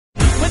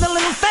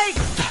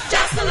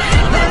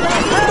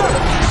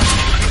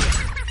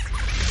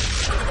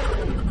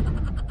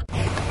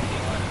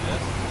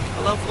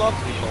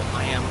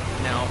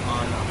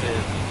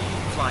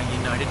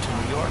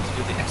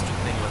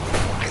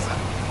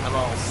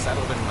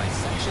settled in my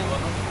section.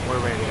 We're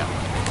ready to go.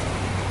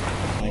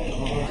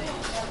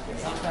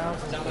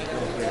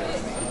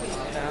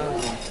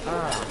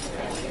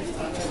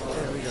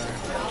 There we go.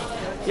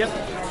 Yep.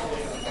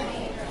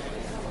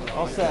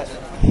 All set.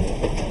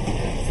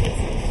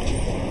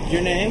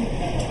 Your name?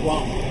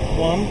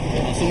 Wom.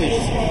 Nice to meet you.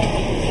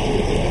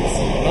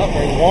 Not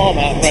very warm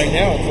out right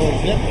now. It's a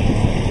little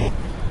nippy.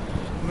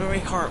 Mary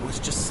Hart was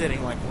just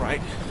sitting like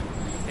right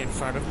in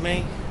front of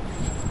me.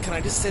 Can I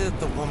just say that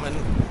the woman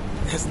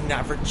has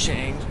never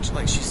changed?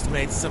 Like she's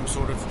made some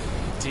sort of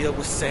deal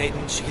with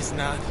Satan. She's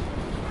not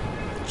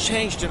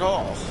changed at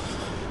all.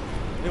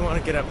 I didn't want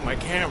to get up my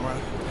camera.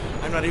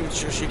 I'm not even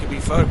sure she could be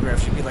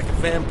photographed. She'd be like a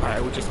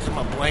vampire, would just come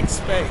up blank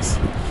space.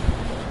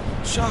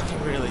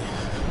 Shocking, really.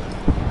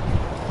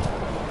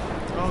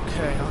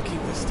 Okay, I'll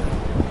keep this down.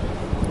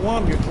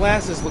 Wom, your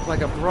glasses look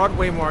like a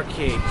Broadway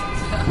marquee.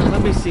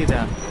 Let me see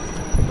them.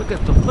 Look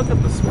at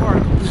the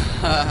sparkles.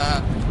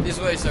 This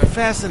way, sir.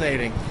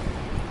 Fascinating.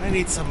 I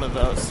need some of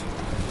those.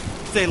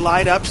 They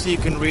light up so you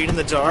can read in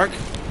the dark.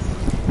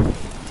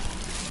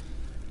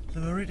 The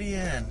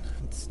Meridian.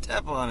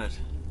 Step on it.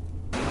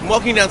 I'm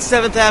walking down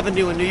 7th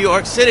Avenue in New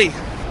York City.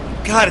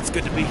 God, it's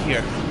good to be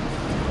here.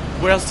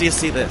 Where else do you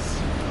see this?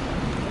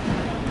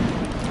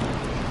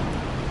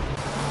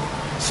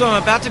 So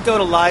I'm about to go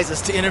to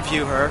Liza's to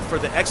interview her for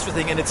the extra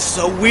thing, and it's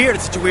so weird.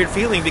 It's such a weird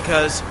feeling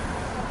because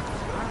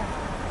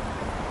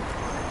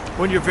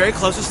when you're very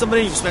close to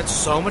somebody and you've spent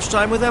so much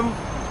time with them,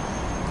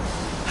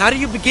 how do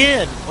you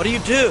begin? What do you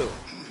do?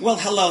 Well,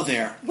 hello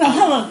there.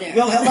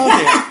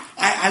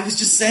 I was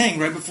just saying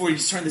right before you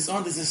turned this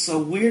on, this is so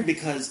weird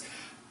because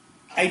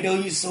I know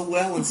you so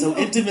well and so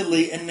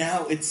intimately, and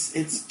now it's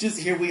just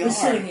here we are. We're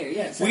sitting here,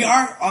 yes. We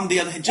are, on the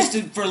other hand,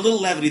 for a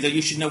little levity, though,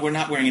 you should know we're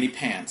not wearing any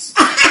pants.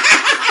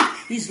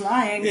 He's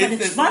lying, but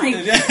it's funny.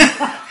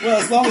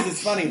 Well, as long as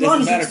it's funny, it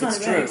doesn't matter if it's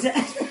true. Right,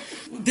 exactly.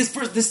 This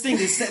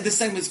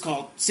segment is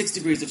called 6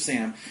 Degrees of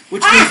Sam,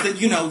 which means that,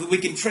 that we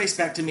can trace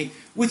back to me.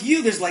 With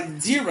you, there's like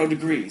 0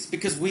 degrees,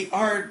 because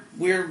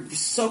we're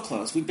so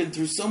close. We've been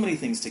through so many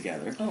things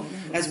together. Oh, no.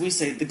 As we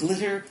say, the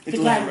glitter, the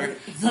glamour,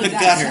 the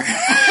gutter.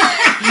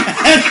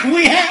 And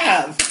we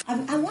have!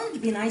 I wanted to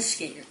be an ice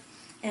skater.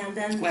 And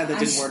then glad that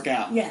didn't work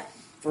out. Yeah.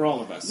 For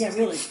all of us. Yeah,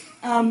 really.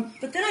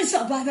 But then I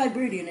saw Bye Bye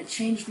Birdie, and it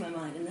changed my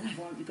mind, and then I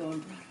wanted to go on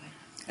Broadway.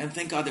 And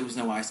thank God there was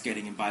no ice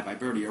skating in Bye Bye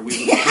Birdie, or we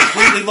would have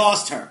completely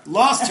lost her.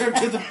 Lost her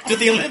to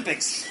the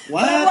Olympics.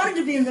 What? Well, I wanted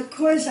to be in the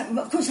chorus.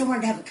 Of course, I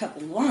wanted to have a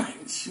couple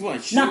lines. Well,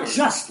 sure. Not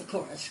just the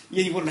chorus.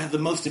 Yeah, you wanted to have the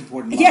most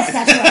important line. Yes,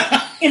 that's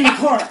right. In the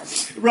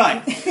chorus.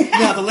 Right.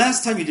 Now, the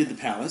last time you did the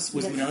Palace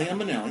was Minnelli on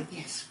Minnelli.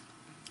 Yes.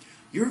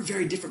 You're a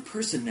very different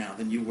person now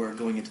than you were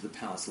going into the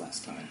Palace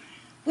last time.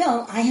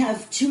 Well, I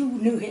have 2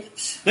 new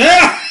hips.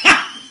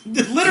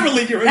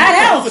 Literally, you're that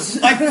helps.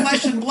 Like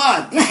flesh and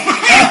blood.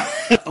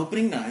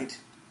 Opening night,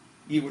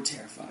 you were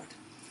terrified.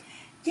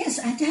 Yes,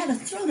 I had a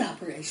throat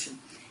operation,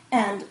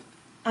 and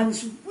I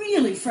was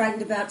really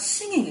frightened about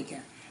singing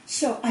again.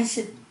 So I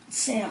said,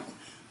 Sam,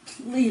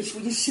 please,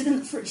 will you sit in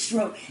the first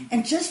row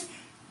and just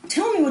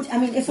tell me what...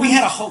 We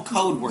had a whole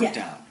code worked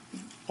out.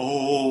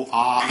 Oh,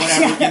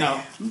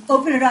 whatever,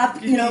 Open it up,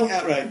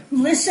 Yeah, right.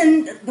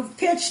 Listen, the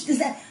pitch,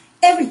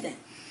 everything.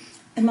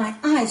 And my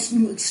eyes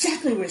knew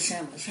exactly where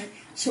Sam was, right?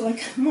 So I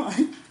come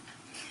on,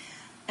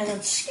 and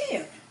I'm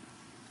scared.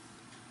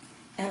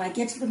 And I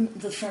get to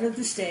the front of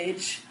the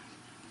stage,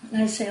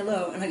 and I say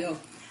hello, and I go,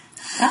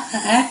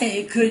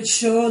 I could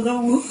show the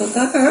world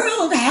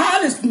how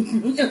to...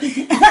 And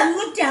I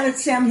looked down at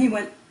Sam, and he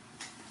went...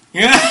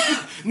 Yeah.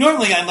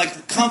 Normally I'm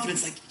like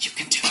confident, like, you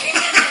can do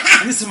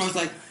it. And this time I was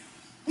like...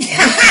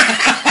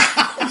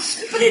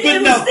 But it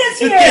was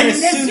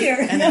this year.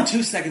 And then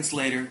 2 seconds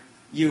later...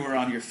 You were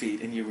on your feet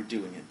and you were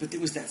doing it. But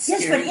it was that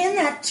scary... Yes, but in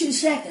that 2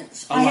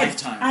 seconds...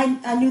 lifetime.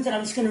 I knew that I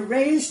was going to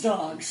raise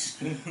dogs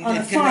on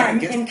a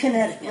farm in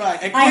Connecticut.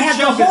 Right, and I had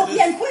show business.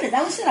 Yeah, and quit it.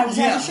 That was it. I was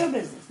out of show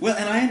business. Well,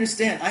 and I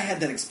understand. I had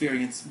that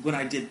experience when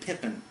I did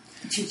Pippin.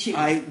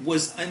 It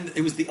was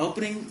the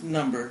opening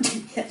number.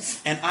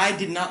 Yes. And I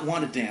did not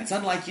want to dance.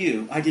 Unlike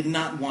you, I did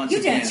not want to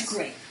dance. You dance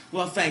great.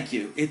 Well, thank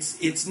you.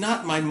 It's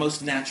not my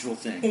most natural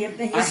thing.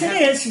 Yes,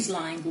 it is. He's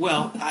lying.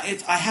 Well,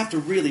 I have to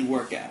really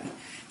work at it.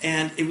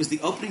 And it was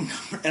the opening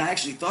number, and I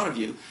actually thought of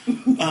you,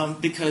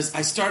 because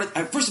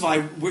first of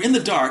all, we're in the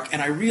dark,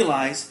 and I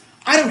realize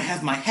I don't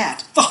have my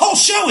hat. The whole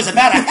show is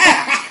about a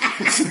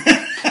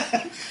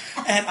hat!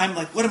 And I'm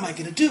like, what am I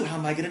going to do? How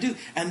am I going to do?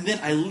 And then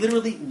I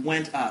literally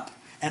went up,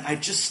 and I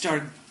just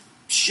started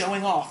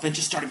showing off, and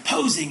just started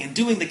posing and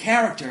doing the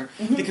character,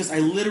 because I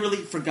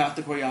literally forgot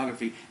the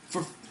choreography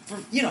for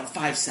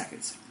 5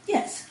 seconds.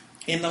 Yes.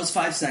 In those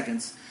 5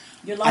 seconds...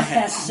 Your life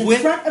passes in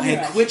front of I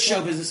had quit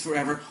show business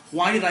forever.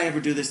 Why did I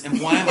ever do this?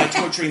 And why am I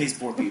torturing these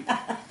poor people?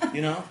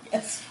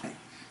 Yes.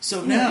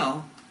 So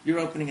now, you're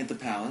opening at the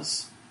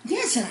Palace.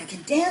 Yes, and I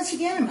can dance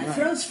again, and my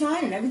throat's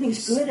fine, and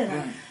everything's good,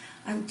 and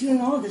I'm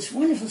doing all of this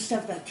wonderful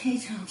stuff about Kay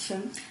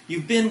Thompson.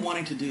 You've been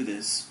wanting to do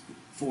this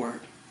for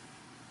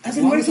I've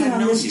been working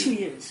on this 2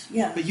 years.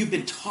 Yeah. But you've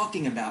been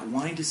talking about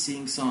wanting to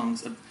sing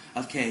songs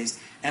of Kay's,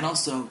 and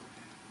also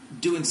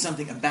doing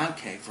something about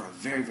Kay for a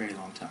very, very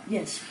long time.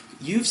 Yes.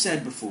 You've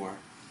said before,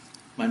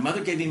 my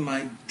mother gave me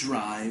my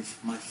drive,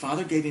 my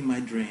father gave me my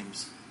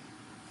dreams.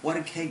 What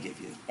did Kay give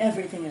you?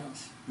 Everything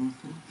else.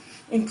 Mm-hmm.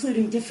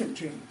 Including different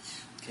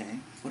dreams. Okay.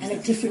 What is And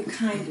a that? different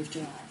kind of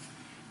drive.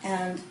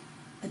 And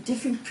a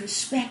different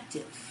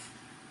perspective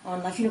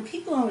on life. You know,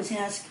 people always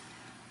ask,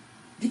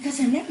 because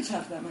I never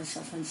talk about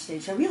myself on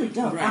stage. I really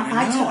don't. Right,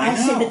 I I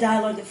say know. the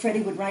dialogue that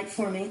Freddie would write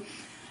for me,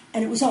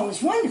 and it was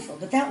always wonderful.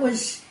 But that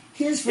was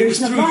his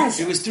version of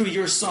Liza. It was through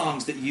your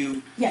songs that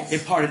you Yes.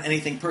 imparted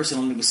anything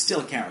personal, and it was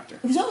still a character.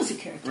 It was always a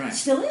character. Right. It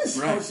still is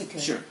Right. always a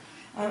character. Sure.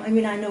 I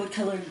mean, I know what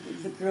color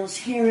the girl's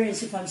hair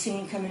is if I'm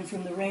singing Coming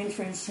from the Rain,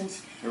 for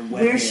instance. Her wet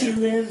Where hair. she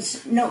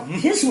lives. No,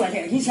 his wet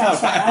hair. He's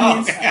outside. I'm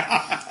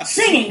inside.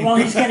 Singing while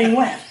he's getting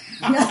wet.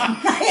 No,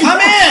 Come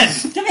in!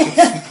 Come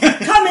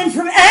in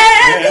from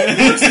and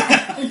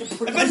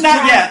But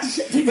not yet.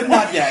 But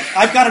not yet.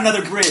 I've got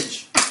another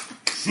bridge.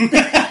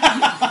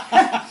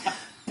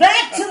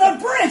 Back to the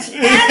bridge.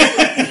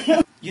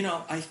 You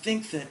know, I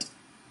think that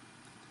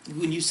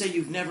when you say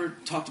you've never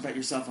talked about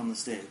yourself on the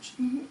stage,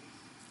 Mm-hmm.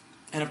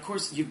 and of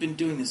course you've been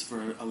doing this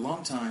for a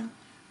long time,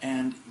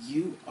 and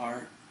you're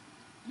part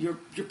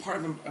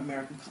of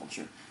American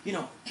culture. You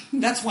know,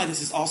 that's why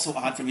this is also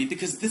odd for me,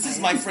 because this is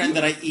my friend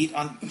that I eat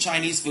on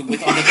Chinese food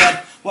with on the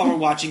bed while we're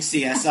watching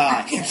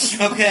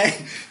CSI.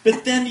 Okay?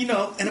 But then, you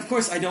know, and of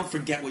course I don't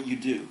forget what you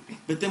do.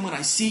 But then when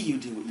I see you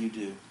do what you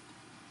do,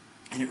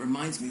 and it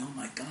reminds me, oh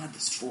my God,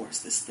 this force,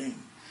 this thing.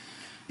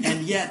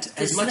 And yet,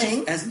 as This much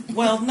thing? as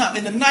well, not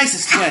in the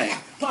nicest way.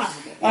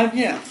 Possible.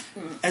 Yeah.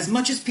 As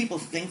much as people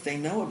think they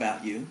know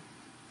about you,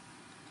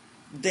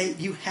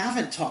 you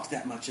haven't talked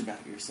that much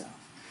about yourself.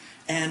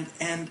 And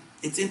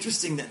it's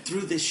interesting that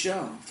through this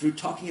show, through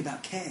talking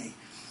about Kay,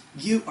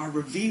 you are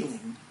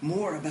revealing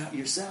more about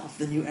yourself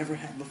than you ever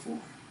had before.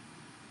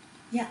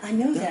 Yeah, I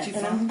know Don't that, you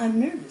and find? I'm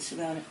nervous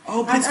about it.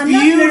 Oh, but it's I'm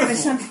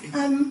beautiful. not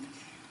nervous.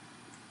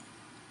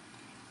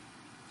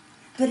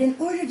 But in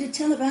order to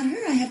tell about her,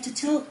 I have to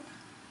tell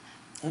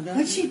About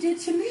what you. she did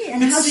to me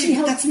and But how see, she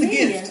helped that's the me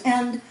gift.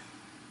 and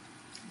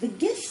the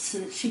gifts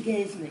that she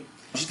gave me.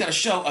 She's got a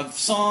show of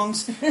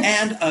songs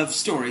and of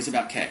stories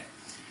about Kay.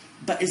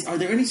 But are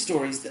there any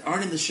stories that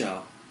aren't in the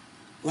show?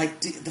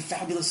 Like the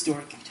fabulous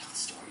story. Can you tell the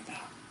story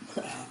about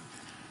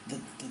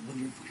when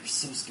you're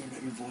so scared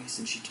about your voice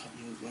and she taught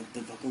you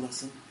the vocal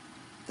lesson?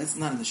 That's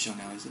not in the show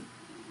now, is it?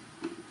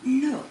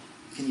 No.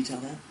 Can you tell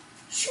that?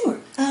 Sure.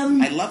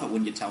 I love it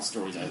when you tell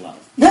stories I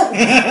love. No.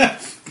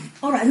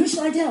 All right, who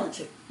shall I tell it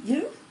to?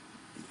 You?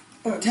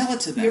 Or Tell it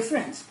to them. your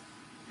friends?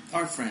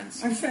 Our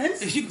friends. Our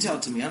friends? If you can tell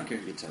it to me, I don't care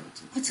if you tell it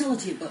to me. I'll tell it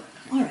to you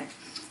both. All right.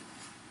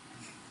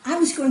 I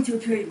was going through a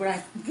period where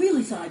I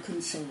really thought I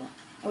couldn't sing well.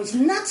 I was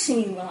not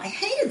singing well. I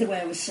hated the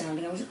way I was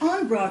sounding. I was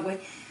on Broadway,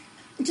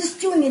 just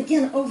doing it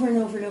again over and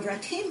over and over. I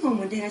came home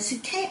one day and I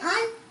said, Kay,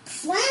 I'm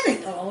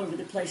flatting all over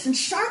the place and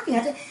sharping.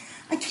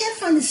 I can't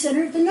find the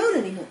center of the note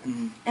anymore.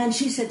 Mm-hmm. And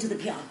she said, to the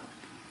piano.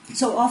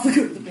 So off we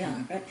go to the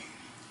piano, right?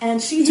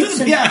 And she hits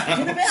the piano.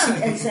 To the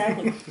piano,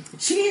 exactly.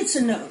 She hits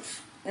a note.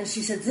 And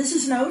she said, this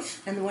is note,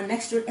 and the one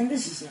next to it, and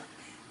this is note.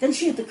 Then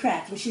she hit the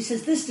crack, and she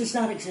says, this does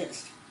not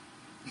exist.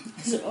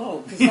 I said, oh,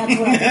 because that's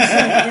what I've been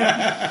saying.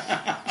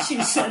 Yeah.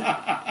 She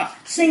said,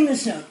 sing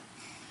this note.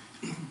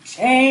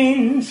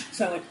 Change.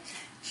 So it,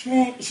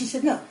 change. She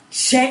said, no,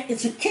 change.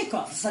 It's a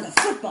kickoff. It's like a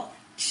football.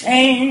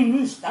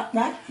 Change.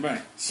 Right?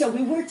 Right. So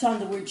we worked on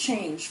the word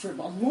change for a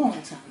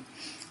long time.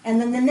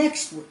 And then the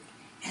next word.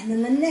 And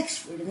then the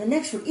next word. And the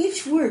next word.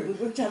 Each word we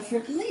worked on for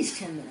at least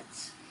 10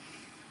 minutes.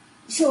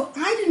 So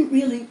I didn't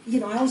really,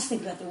 I always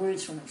think about the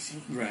words when I'm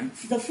singing. Right.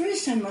 For the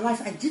first time in my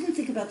life, I didn't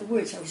think about the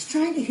words. I was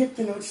trying to hit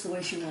the notes the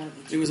way she wanted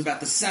me to. It was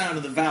about the sound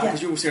of the vowel,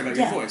 because you were scared about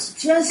your voice.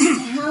 Just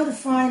how to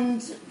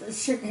find a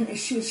certain...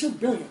 She was so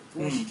brilliant the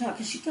way she taught,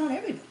 because she taught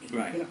everybody.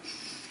 Right.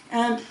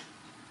 And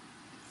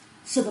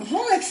so the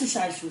whole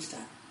exercise was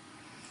done.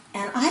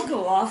 And I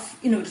go off,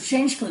 to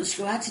change clothes, to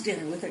go out to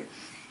dinner with her.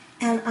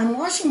 And I'm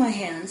washing my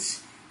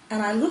hands,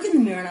 and I look in the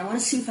mirror, and I want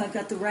to see if I've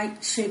got the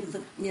right shape of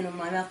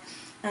my mouth.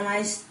 And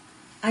I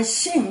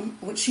sing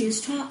what she has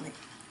taught me.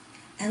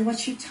 And what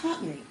she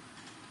taught me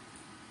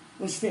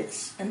was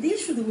this. And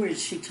these were the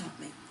words she taught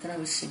me that I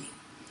was singing.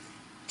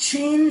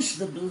 Change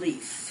the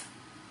belief,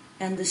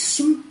 and the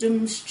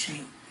symptoms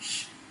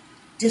change.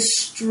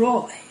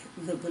 Destroy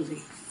the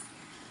belief,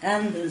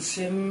 and the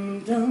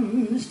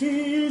symptoms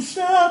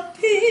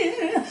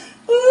disappear.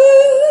 Ooh!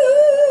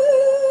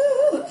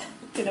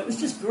 It was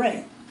just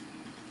great.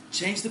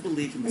 Change the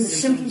belief, and And the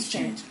symptoms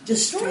change.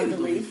 Destroy the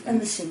belief, and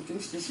the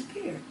symptoms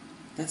disappear.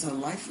 That's a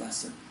life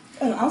lesson.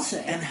 Oh, I'll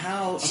say. And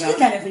how She about... did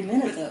that every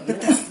minute, though.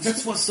 But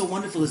that's what's so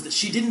wonderful, is that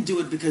she didn't do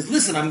it because,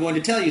 listen, I'm going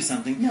to tell you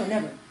something. No,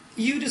 never.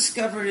 You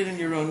discovered it in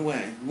your own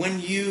way,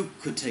 when you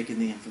could take in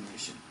the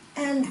information.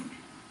 And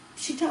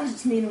she taught it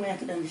to me in a way I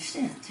could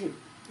understand, too.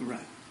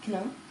 Right.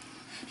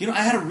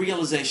 I had a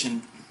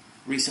realization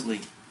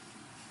recently.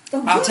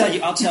 Oh, I'll good.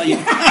 tell you.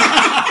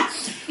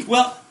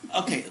 Well,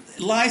 okay,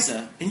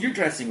 Liza, in your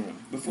dressing room,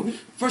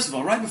 first of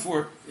all, right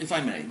before, if I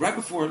may, right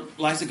before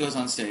Liza goes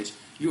on stage,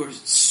 you are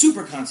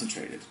super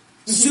concentrated.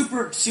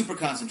 Super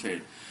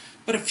concentrated.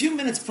 But a few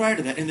minutes prior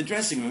to that, in the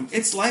dressing room,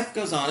 it's life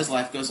goes on as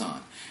life goes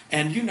on.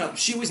 And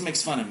she always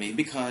makes fun of me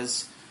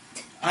because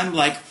I'm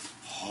like,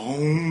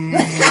 we've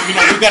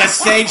got to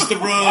stage the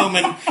room,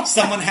 and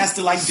someone has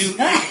to like do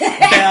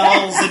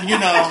bells,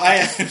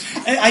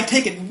 and I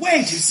take it way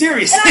too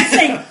seriously. And I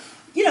say,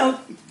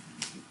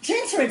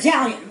 drinks are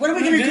Italian. What are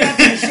we going to do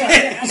after the show?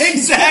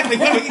 Exactly.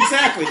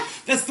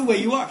 That's the way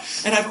you are.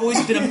 And I've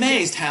always been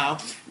amazed how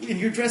in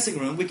your dressing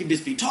room we can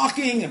just be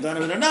talking and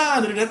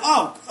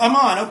oh, I'm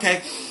on,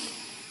 okay,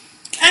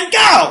 and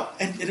go.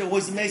 And it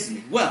always amazes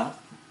me. Well,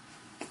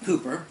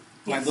 Cooper,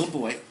 my little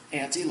boy,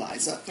 Auntie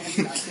Liza.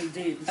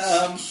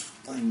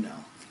 I know.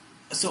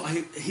 So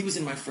he was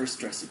in my first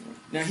dressing room.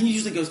 Now, he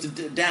usually goes to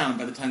down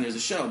by the time there's a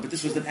show, but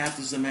this was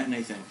the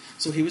matinee thing.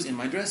 So he was in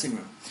my dressing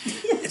room.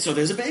 So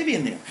there's a baby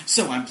in there.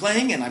 So I'm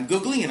playing, and I'm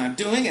googling, and I'm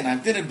doing, and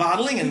I'm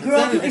bottling. And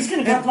he's going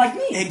to grow up like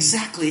me.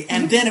 Exactly.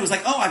 And then it was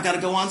like, I've got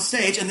to go on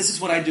stage, and this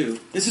is what I do.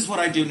 This is what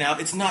I do now.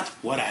 It's not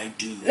what I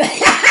do.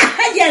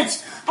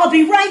 Yes, I'll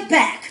be right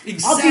back.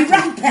 Exactly. I'll be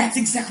right back. That's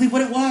exactly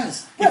what it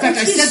was. In fact,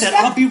 I said that.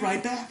 I'll be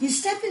right back. You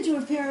step into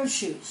a pair of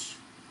shoes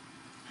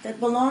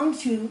that belong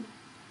to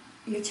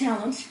your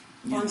talent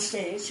on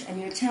stage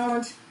and your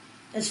talent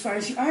as far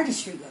as your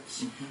artistry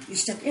goes. You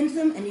step into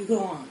them and you go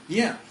on.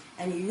 Yeah.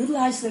 And you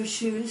utilize those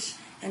shoes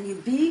and you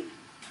be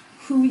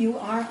who you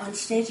are on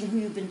stage and who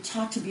you've been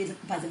taught to be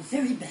by the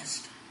very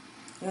best.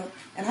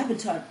 And I've been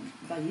taught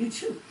by you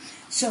too.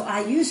 So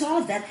I use all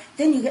of that.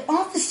 Then you get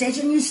off the stage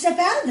and you step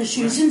out of the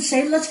shoes and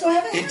say, let's go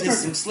have a hamburger. Into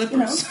some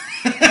slippers.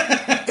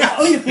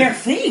 Your bare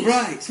feet.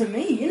 Right. To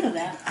me, you know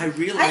that. I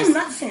realize. I'm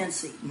not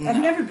fancy. No. I've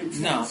never been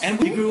fancy. No, and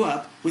we grew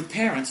up with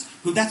parents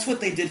who that's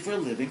what they did for a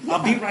living. Yeah.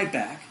 I'll be right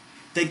back.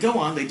 They go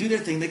on, they do their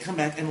thing, they come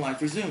back, and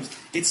life resumes.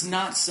 It's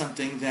not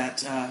something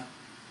that,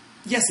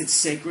 yes, it's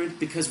sacred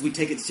because we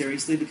take it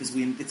seriously because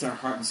it's our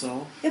heart and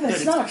soul. Yeah, but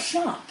it's not a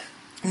shock.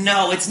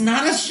 No, it's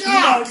not a shock.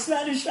 No, it's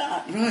not a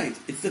shock. Right.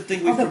 It's the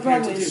thing we've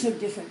prepared to do. Broadway is so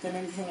different than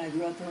anything I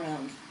grew up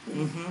around.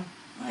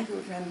 I grew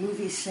up around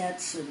movie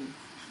sets and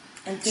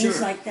things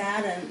like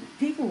that, and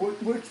people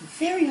worked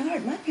very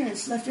hard. My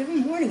parents left every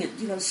morning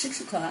at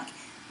 6 o'clock,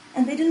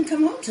 and they didn't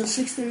come home till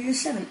 6:30 or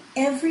 7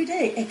 every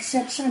day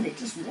except Sunday,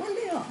 just one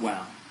day off.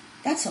 Wow,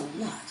 that's a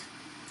lot.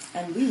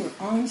 And we were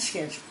on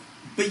schedule.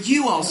 But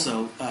you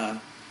also,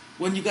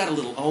 when you got a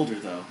little older,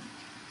 though,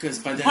 because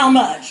by then how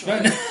much?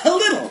 A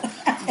little.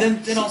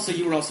 Then also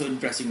you were also in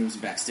dressing rooms,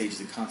 and backstages,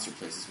 and concert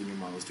places when your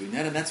mom was doing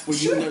that, and that's where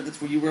you learned,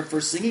 that's where you were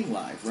first singing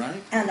live,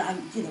 right? And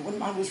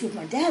when I was with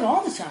my dad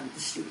all the time at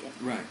the studio,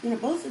 right?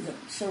 Both of them.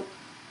 So,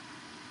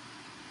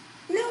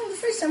 the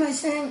first time I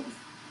sang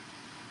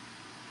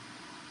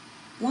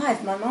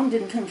live, my mom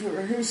didn't come to a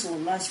rehearsal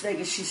in Las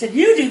Vegas. She said,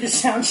 "You do the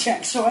sound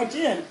check," so I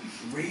did.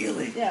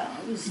 Really? Yeah.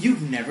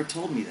 You've never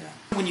told me that.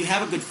 When you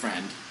have a good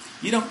friend,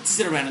 you don't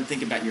sit around and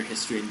think about your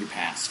history and your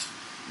past.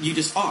 You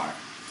just are.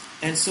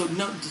 And so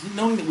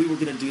knowing that we were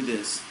going to do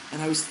this,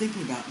 and I was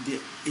thinking about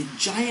the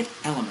giant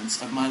elements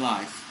of my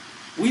life,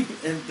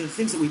 and the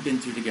things that we've been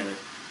through together.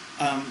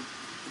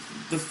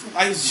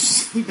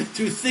 We've been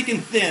through thick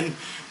and thin.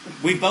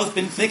 We've both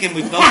been thick and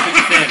we've both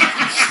been thin.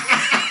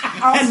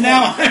 And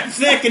now I'm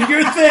thick and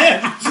you're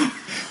thin.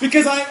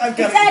 Because I've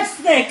got... If that's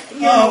thick,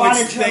 you're in a lot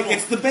of trouble. Thick.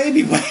 It's the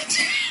baby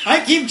weight. I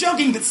keep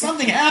joking that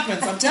something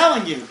happens, I'm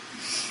telling you.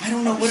 I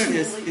don't know what it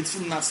is. It's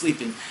from not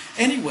sleeping.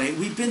 Anyway,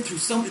 we've been through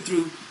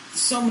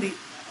so many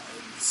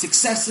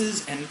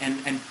successes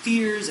and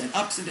fears and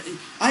ups and downs.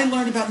 I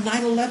learned about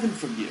 9/11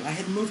 from you. I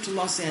had moved to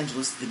Los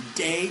Angeles the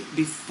day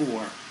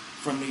before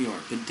from New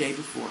York, the day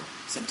before,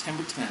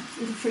 September 10th.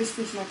 You're the first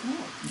person I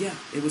called. Yeah,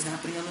 it was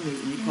happening on the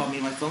news, and you called me,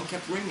 and my phone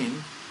kept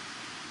ringing,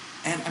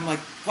 and I'm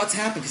like, what's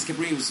happened? Because it kept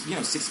ringing. It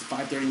was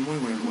 5:30 in the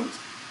morning, whatever it was.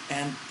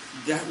 And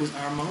that was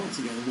our moment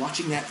together,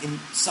 watching that in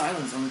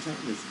silence on the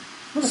television.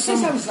 Well, at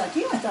first I was like,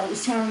 I thought it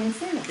was Towering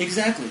Inferno.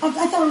 Exactly. I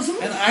thought it was a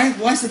movie. And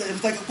I said, it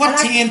was like, what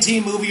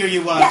TNT movie are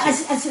you watching?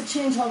 Yeah, I said,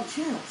 change all the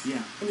channels.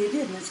 Yeah. And you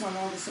did, and it's on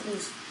all the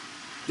news.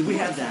 We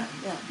had that.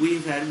 Yeah.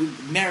 We've had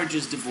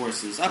marriages,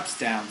 divorces, ups,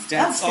 downs,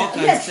 all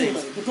kinds of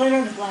things. The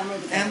glitter, the glamour,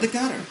 the gutter. And the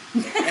gutter.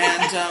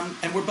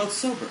 And we're both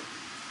sober.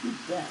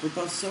 Yeah. We're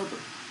both sober.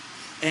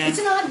 And it's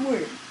an odd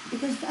word,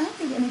 because I don't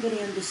think anybody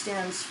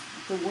understands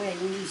the way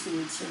we use the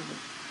word sober.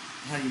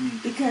 How do you mean?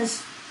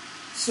 Because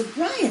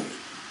sobriety,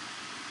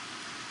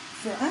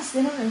 for us,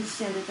 they don't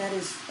understand that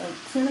is a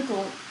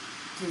clinical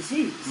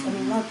disease. Mm-hmm. I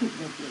mean, a lot of people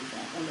don't believe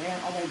that. And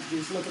all they have to do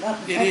is look it up.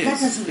 That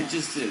doesn't matter. It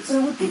just is.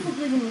 But what people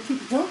believe and what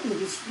people don't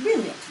believe is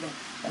really up to them.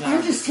 But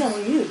I'm just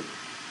telling you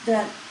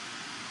that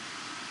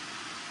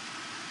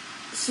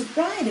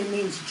sobriety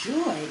means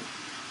joy,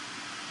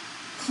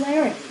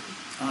 clarity,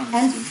 honesty,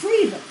 and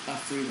freedom.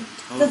 Freedom,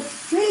 totally. The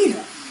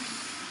freedom.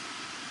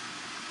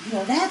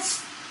 That's...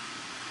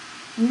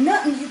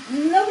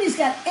 Nobody's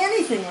got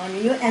anything on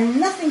you, and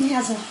nothing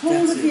has a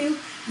hold of you.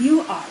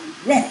 You are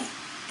ready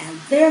and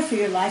there for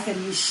your life, and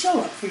you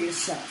show up for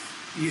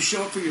yourself. You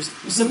show up for your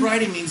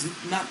sobriety means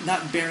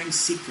not bearing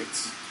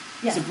secrets.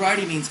 Yeah.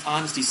 Sobriety means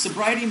honesty.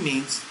 Sobriety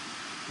means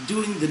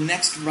doing the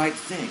next right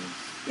thing.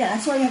 Yeah,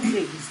 that's all you have to do.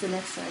 Is the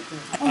next right thing.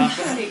 Oh,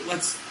 honey.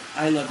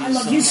 I love you. I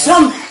love so you much.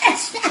 so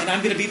much. And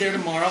I'm going to be there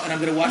tomorrow, and I'm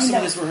going to watch some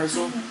of this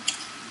rehearsal.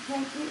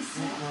 Thank you,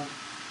 sir.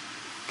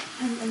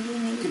 I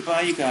love you.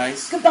 Goodbye, you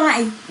guys.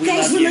 Goodbye. We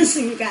Thanks love for you.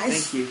 listening, you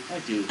guys. Thank you. I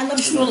do. I love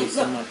you, love you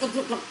so look,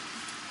 much. look.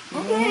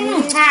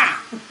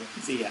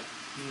 See ya.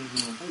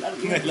 I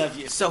love you. I love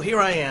you. So here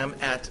I am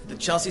at the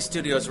Chelsea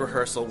Studios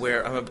rehearsal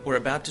where we're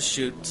about to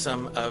shoot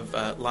some of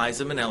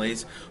Liza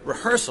Minnelli's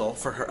rehearsal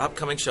for her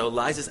upcoming show,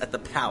 Liza's at the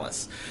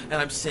Palace. And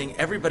I'm seeing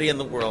everybody in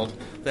the world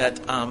that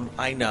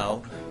I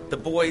know. The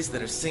boys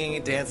that are singing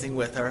and dancing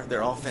with her,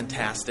 they're all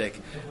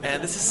fantastic.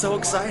 And this is so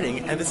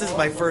exciting. And this is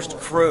my first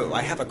crew.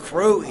 I have a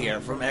crew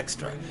here from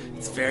Extra.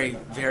 It's very,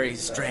 very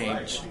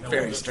strange.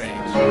 Very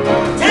strange.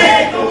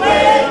 Take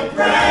away the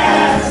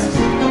past.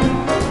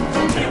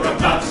 There are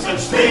not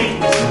such things.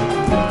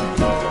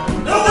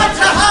 No, what's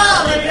a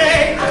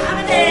holiday? A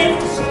holiday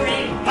with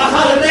strings. A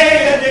holiday,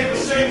 a day with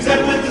strings,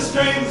 and with the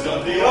strings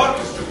of the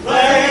orchestra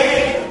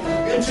play.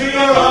 Into your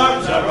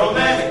arms I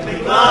romantically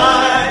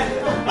glide.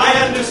 I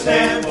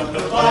understand what the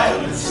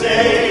violins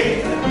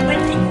say. When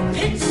people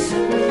pitch,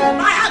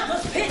 my heart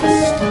was pitched.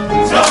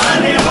 So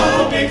honey,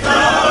 hold me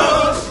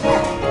close.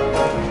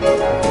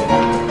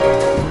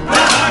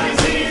 My heart is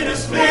in a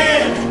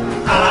spin.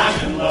 I'm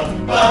in love,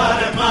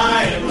 but am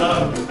I in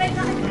love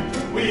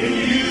with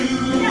you?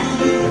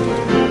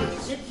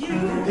 Is it you?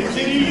 Is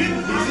it you?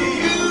 Is it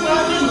you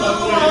I'm in love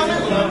with? I'm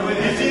in love with.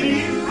 Is it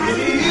you? Is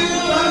it you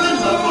I'm in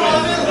love with?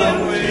 I'm in love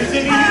with. Is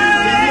it you?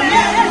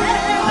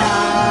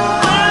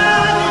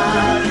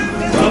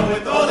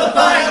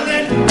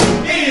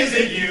 Is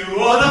it you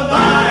or the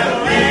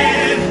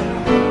violin?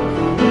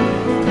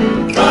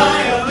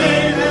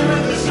 Violin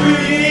with the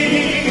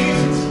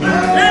strings.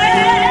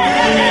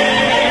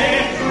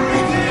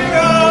 Into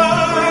your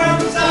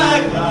arms I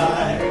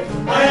glide.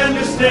 I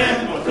understand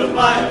what the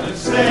violins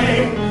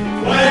say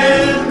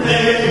when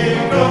they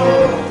go.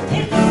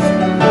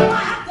 My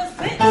heart was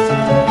pitched.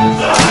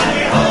 So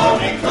honey, hold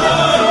me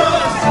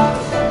close.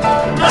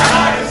 My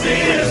heart is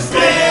in a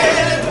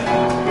spin.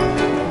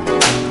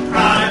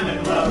 I'm in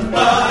love,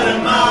 but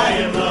am I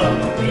in love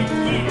with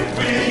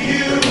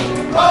you?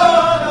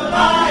 Oh, the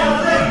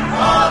violin,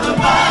 oh, the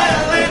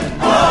violin,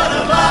 oh,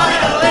 the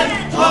violin,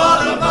 oh,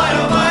 the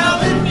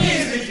violin.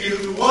 Is it you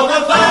or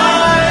the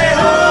violin?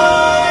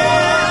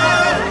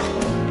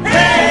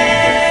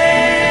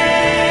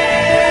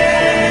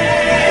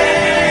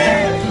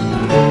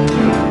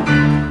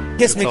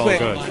 Kiss me quick.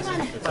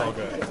 It's all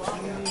good.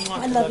 I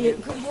love you.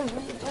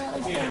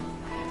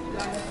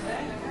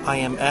 I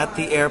am at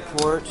the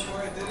airport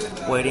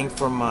waiting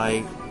for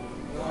my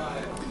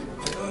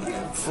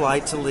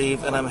flight to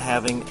leave, and I'm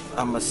having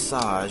a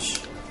massage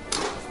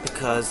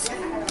because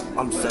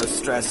I'm so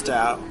stressed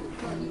out.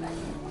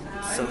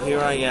 So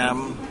here I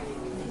am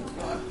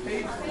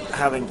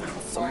having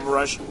some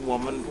Russian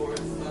woman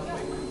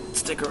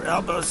stick her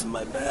elbows in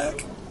my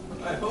back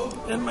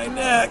and my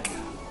neck.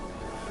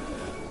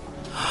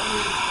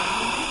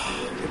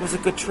 It was a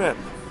good trip.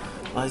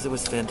 Liza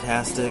was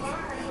fantastic.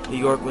 New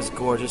York was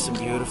gorgeous and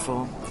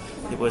beautiful.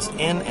 It was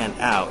in and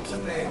out.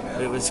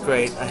 It was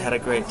great. I had a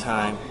great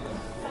time.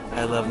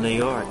 I love New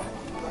York.